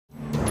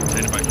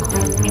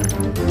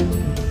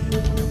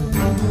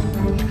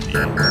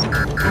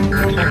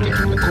You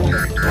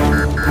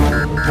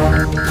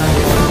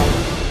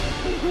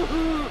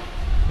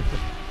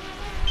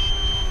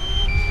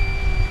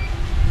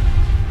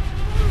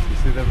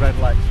see the red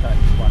light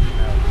starting flashing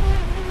out.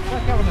 It's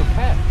like having a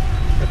pet.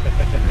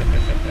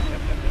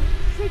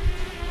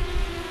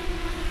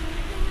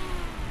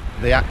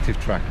 The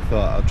active track, I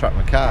thought I'll track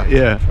my car.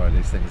 Yeah. Try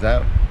these things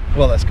out.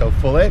 Well, let's go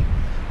full in.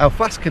 How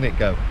fast can it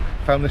go?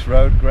 Found this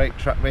road, great,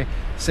 tracked me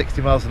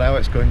 60 miles an hour,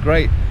 it's going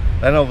great.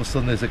 Then all of a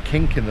sudden there's a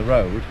kink in the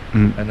road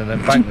and an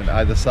embankment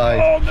either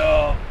side. Oh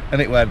no!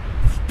 And it went,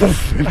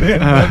 and the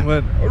embankment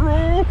went,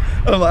 oh!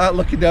 And I'm like that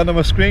looking down on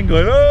my screen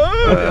going,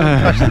 oh!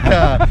 And crashed the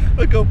car.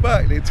 I go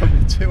back and it took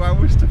me 2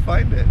 hours to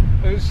find it.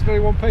 It was still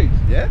in one piece?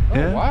 Yeah. Oh,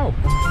 Yeah. wow.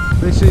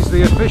 This is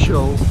the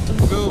official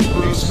Who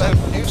spent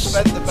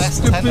the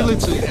best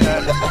stability.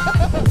 tenner?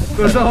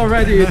 There's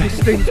already a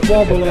distinct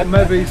wobble on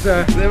Mevi's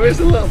There is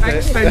a little bit.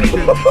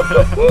 extension.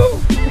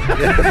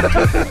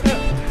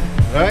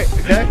 Right,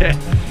 okay. Yeah.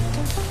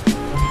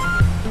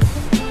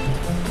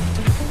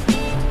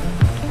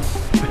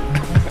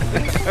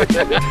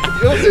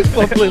 Yours is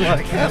bubbling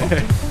like hell.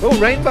 Oh,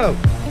 rainbow.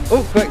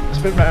 Oh, quick,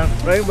 spin round.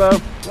 Rainbow.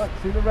 Look,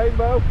 see the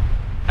rainbow?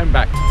 And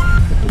back.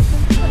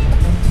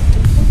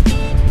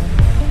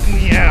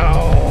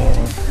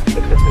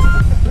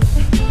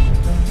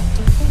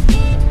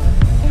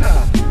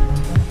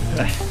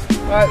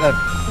 Right then.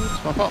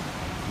 Swap up.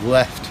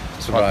 Left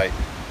to right.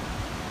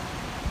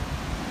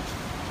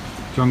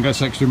 John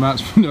gets extra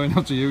marks for knowing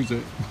how to use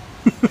it.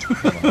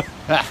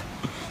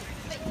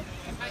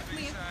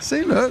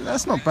 See, look,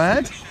 that's not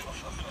bad.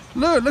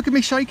 Look at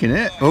me shaking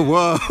it. Oh,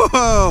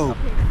 whoa!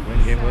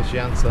 Winging was the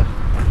answer.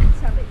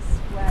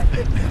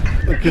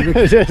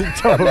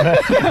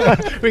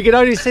 We can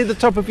only see the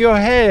top of your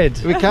head.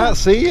 We can't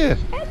see you.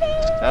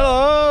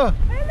 Hello.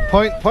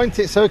 Point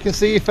it so we can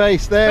see your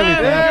face. There we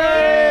go.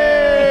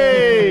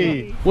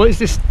 Hey! What is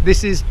this?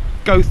 This is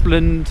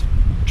Gothland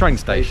train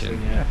station.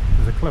 Yeah.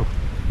 There's a clue.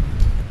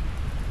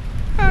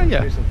 Oh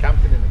yeah, Do some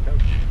camping in the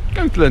coach.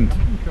 Gothland.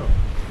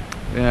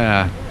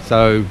 Yeah.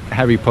 So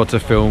Harry Potter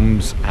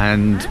films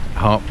and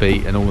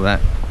Heartbeat and all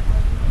that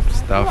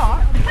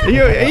stuff.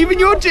 Even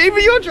you're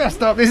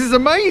dressed up. This is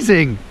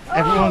amazing.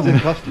 Everyone's in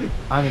costume.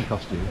 I'm in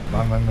costume.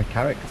 I'm a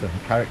character. A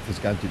character's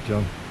Gadget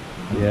John.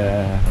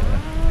 Yeah.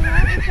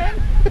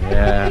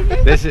 Yeah.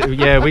 This is,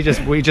 yeah. We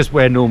just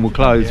wear normal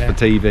clothes for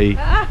TV.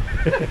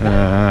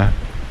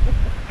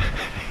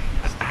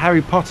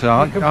 Harry Potter.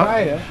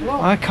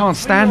 I can't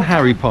stand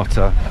Harry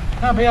Potter.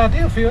 That'd be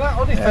ideal for you, that,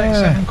 only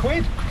 37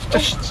 quid.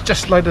 It's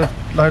just load of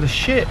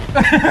shit.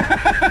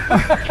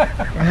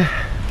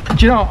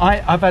 Do you know,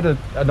 I've had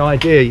an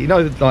idea. You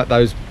know, like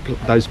those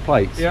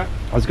plates. Yeah.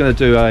 I was going to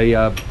do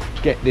a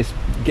get this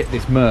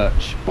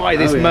merch, buy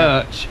this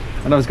merch,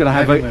 and I was going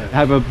to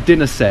have a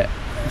dinner set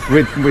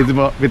with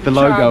the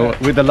logo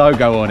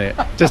on it.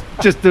 Just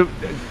the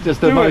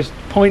most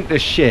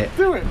pointless shit.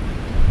 Do it.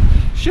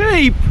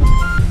 Sheep.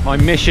 My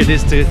mission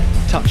is to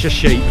touch a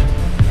sheep,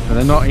 and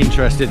they're not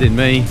interested in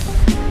me.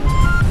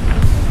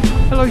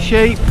 Hello,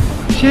 sheep.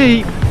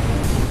 Sheep.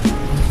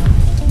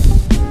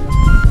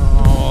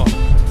 Oh.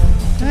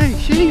 Hey,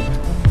 sheep.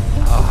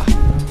 Ah.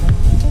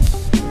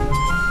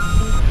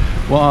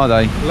 What are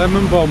they?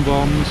 Lemon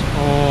bonbons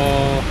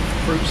or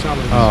fruit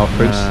salad. Oh,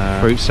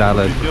 fruit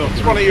salad.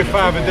 It's one of your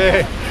 5 a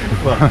day.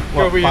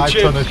 Go with your 5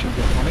 chips. ton of sugar. I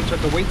think it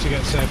took the week to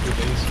get served with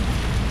these.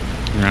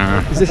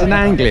 Is this an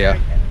Anglia?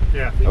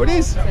 Yeah. Oh, it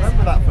is. I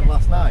remember that from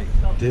last night.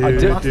 I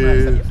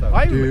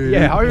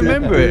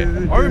remember it.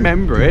 I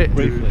remember it.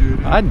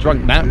 I hadn't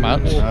drunk that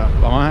much.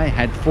 I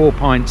had 4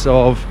 pints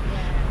of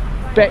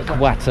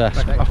Beckwater.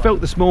 I felt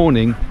this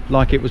morning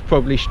like it was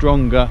probably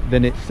stronger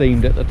than it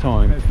seemed at the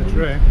time. There's the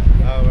tray.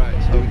 Oh right,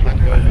 so we can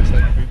go over.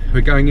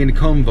 We're going in a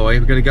convoy.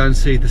 We're going to go and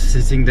see the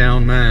sitting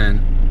down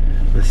man.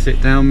 The sit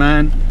down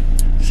man,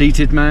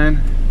 seated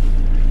man.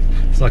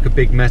 It's like a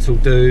big metal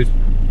dude.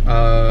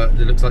 That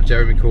looks like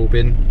Jeremy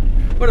Corbyn.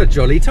 What a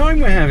jolly time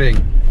we're having.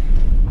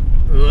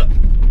 Ugh.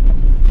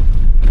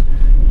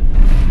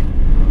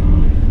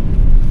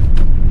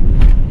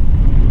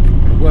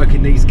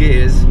 Working these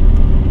gears.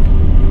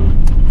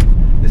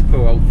 This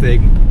poor old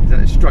thing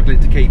is struggling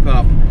to keep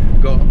up.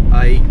 Got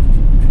a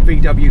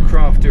VW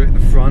Crafter at the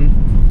front,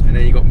 and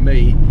then you got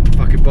me,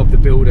 fucking Bob the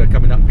Builder,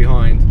 coming up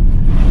behind.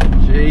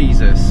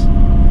 Jesus.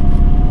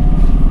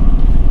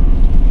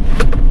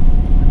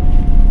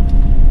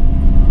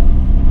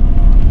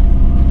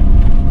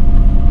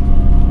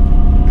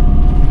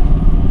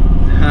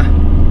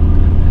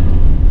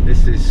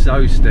 This is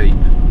so steep.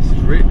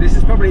 This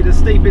is probably the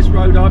steepest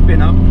road I've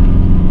been up.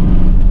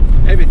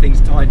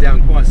 Everything's tied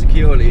down quite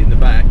securely in the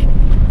back.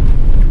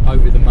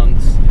 Over the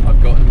months,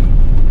 I've gotten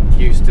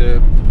used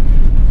to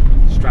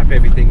strap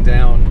everything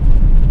down.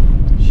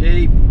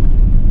 Sheep.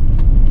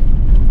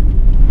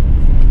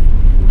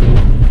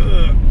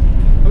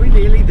 Are we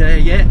nearly there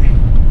yet?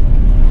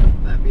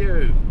 That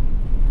view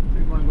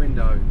through my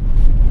window.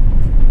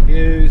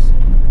 Views.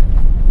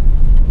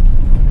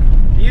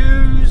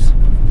 Views.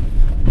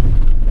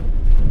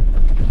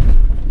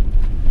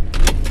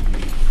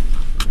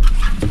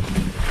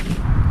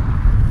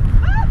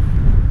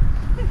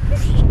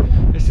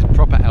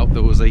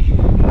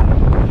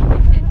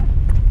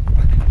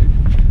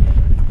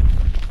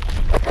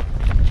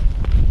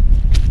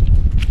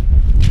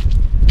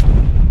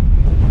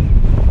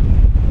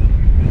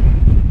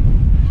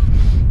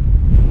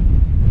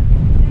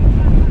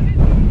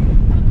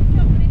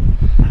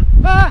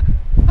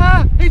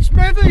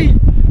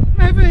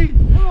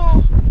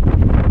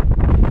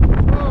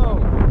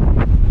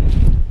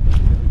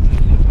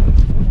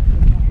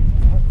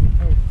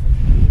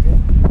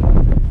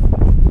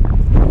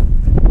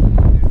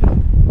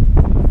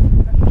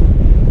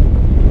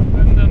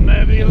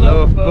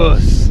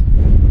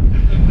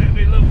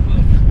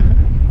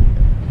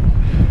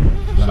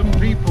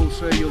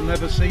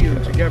 never see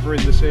them together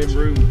in the same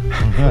room.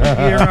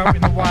 Here out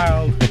in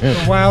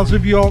the wilds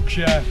of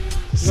Yorkshire.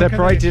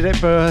 Separated at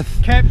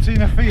birth. Kept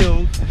in a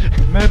field,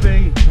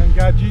 Mevi and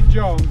Gadget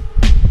John.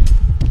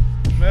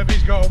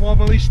 Mevi's got a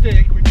wobbly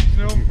stick, which he's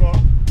known for,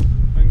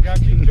 and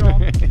Gadget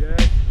John, yeah,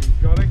 he's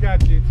got a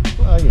gadget.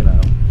 Well, you know,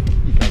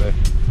 you gotta.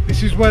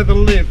 This is where they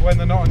live when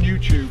they're not on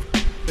YouTube.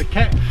 They're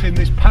kept in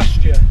this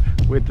pasture.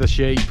 With the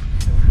sheep.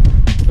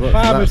 The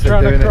farmer's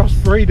trying to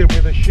crossbreed it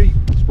with a sheep.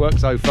 It's worked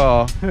so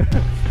far.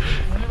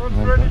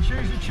 Anyone's ready to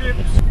choose the chips?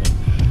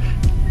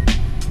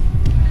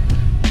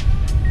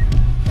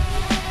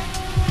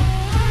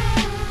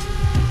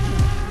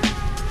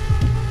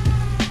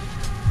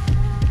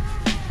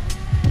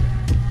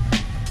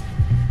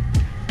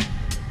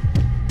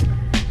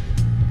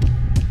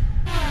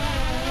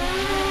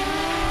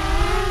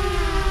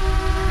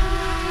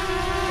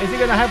 Is he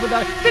going to have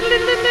that?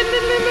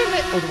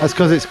 That's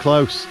because it's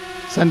close.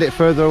 Send it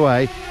further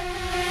away.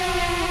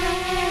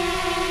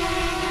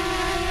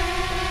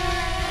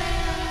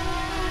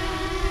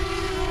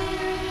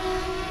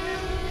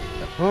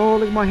 Oh,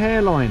 look at my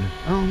hairline.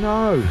 Oh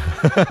no.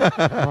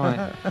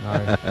 Right,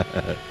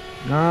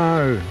 no.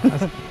 No.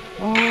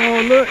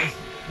 Oh, look.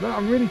 Look,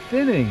 I'm really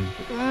thinning.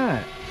 Look at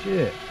that.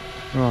 Shit.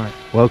 Right.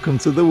 Welcome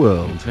to the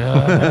world.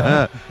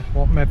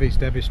 What Mevi's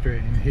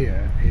demonstrating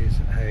here is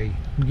a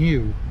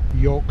new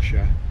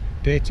Yorkshire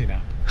dating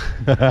app.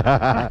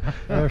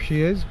 There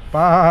she is,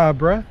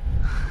 Barbara.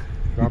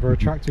 Rather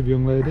attractive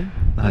young lady.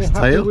 Nice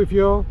Happy tail. with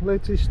your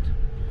latest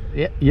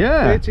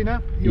Yeah. dating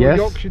app? Your Yes.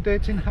 Yorkshire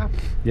dating app?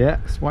 Yeah.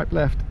 Swipe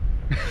left.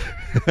 Is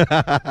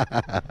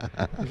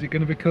it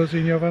going to be cosy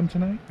in your van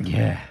tonight?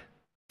 Yeah.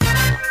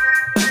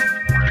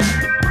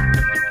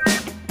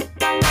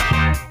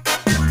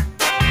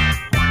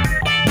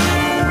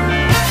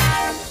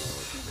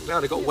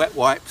 Glad I got wet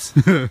wipes.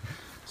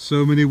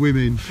 So many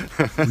women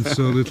in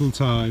so little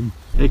time.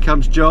 Here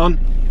comes John.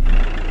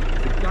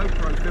 The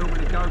GoPro filming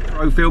a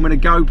GoPro filming a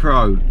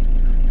GoPro.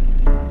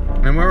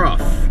 And we're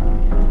off.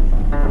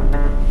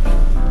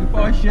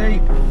 Goodbye,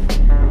 sheep.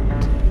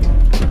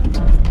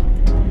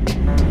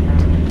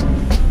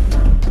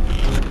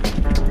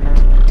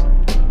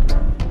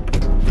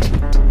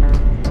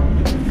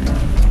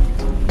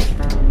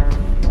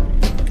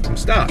 I'm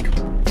stuck.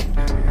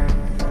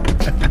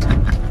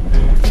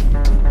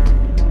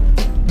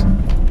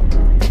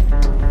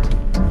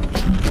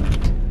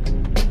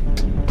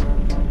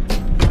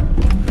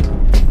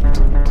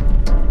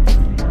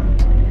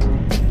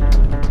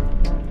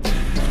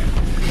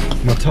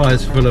 My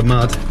tyres full of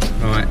mud.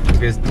 Alright,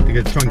 they're going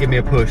to try and give me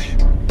a push.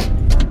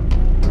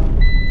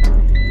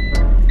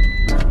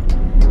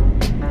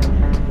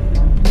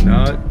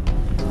 No.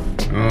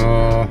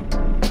 Oh.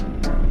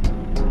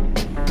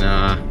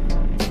 Nah.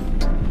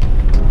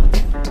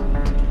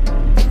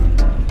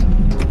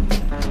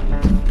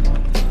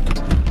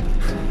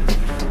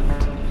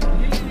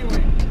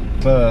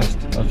 First,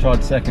 I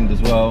tried second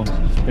as well,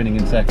 spinning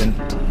in second.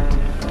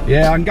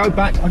 Yeah, I can go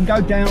back, I can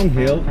go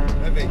downhill.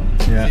 Maybe.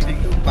 Yeah. See if you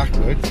can go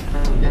backwards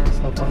and get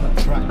yourself on that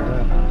track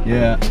there.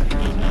 Yeah.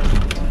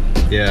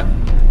 Yeah.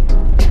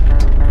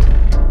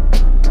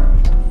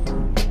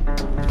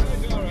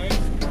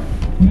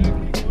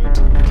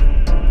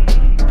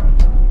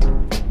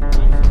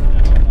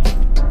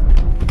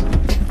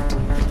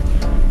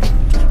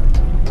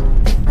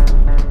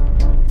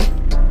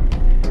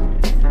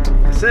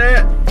 That's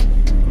it.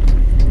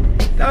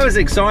 That was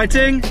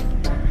exciting.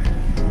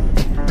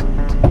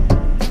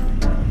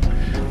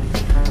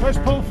 Let's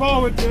pull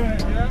forward to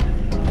it, yeah?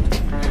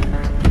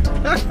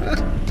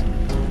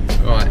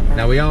 Right,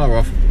 now we are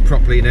off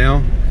properly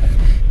now.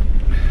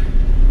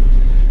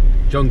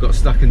 John got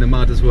stuck in the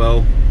mud as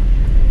well.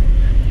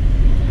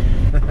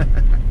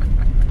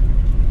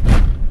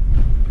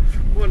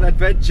 What an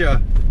adventure.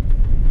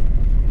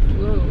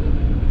 Whoa,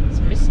 it's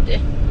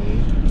misty.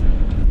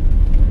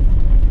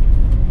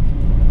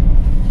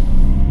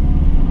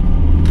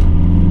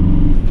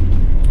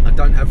 I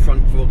don't have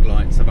front fog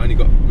lights, I've only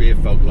got rear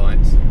fog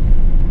lights.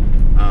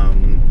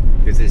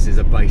 Because this is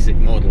a basic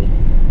model.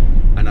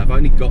 And I've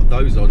only got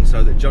those on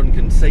so that John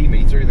can see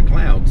me through the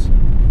clouds.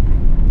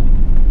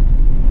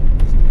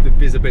 The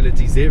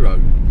visibility zero.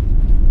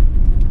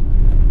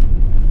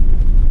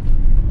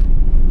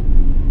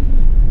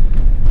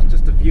 It's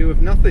just a view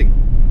of nothing.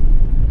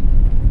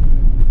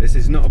 This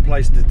is not a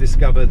place to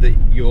discover that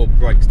your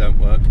brakes don't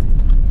work.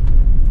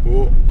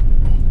 Oh.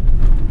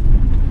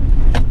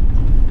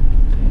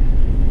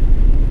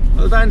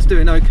 Well, the van's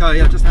doing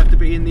okay, I just have to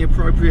be in the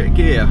appropriate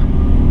gear,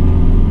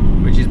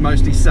 which is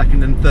mostly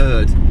second and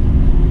third.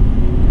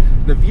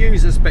 The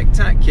views are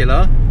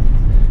spectacular,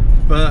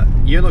 but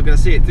you're not going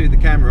to see it through the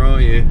camera,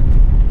 are you?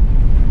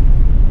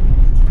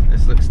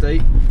 This looks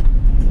steep.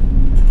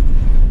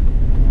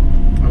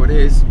 Oh, it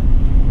is.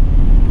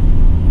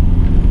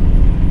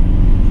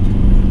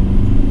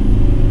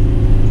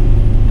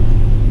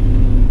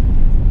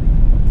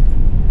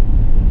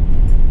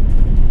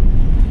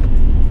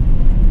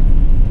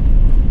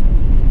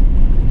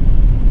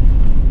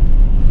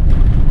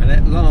 And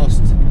at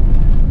last,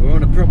 we're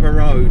on a proper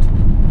road.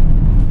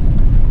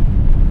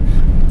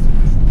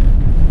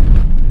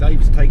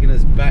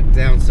 back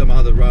down some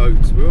other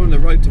roads. We're on the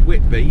road to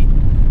Whitby,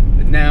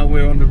 and now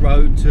we're on the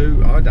road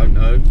to, I don't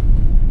know.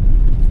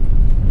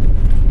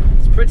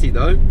 It's pretty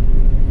though.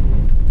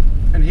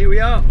 And here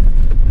we are.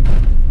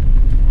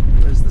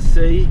 There's the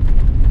sea.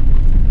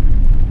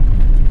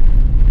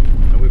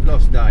 And we've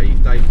lost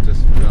Dave. Dave's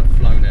just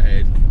flown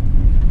ahead.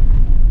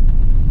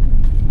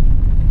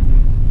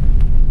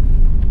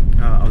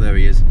 Oh, there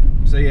he is.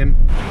 See him.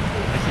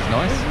 This is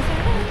nice.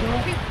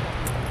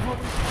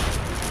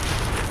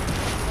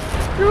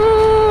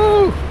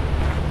 Ooh.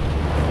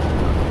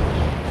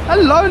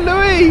 Hello,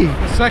 Louis.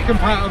 The second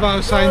part of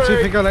our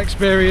scientific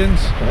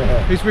experience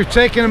is we've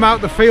taken them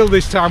out the field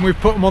this time. We've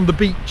put them on the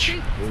beach.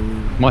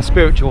 My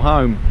spiritual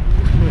home.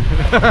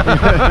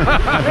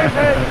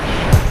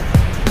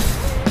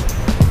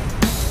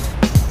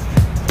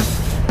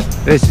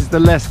 This is the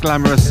less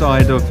glamorous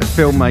side of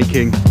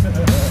filmmaking.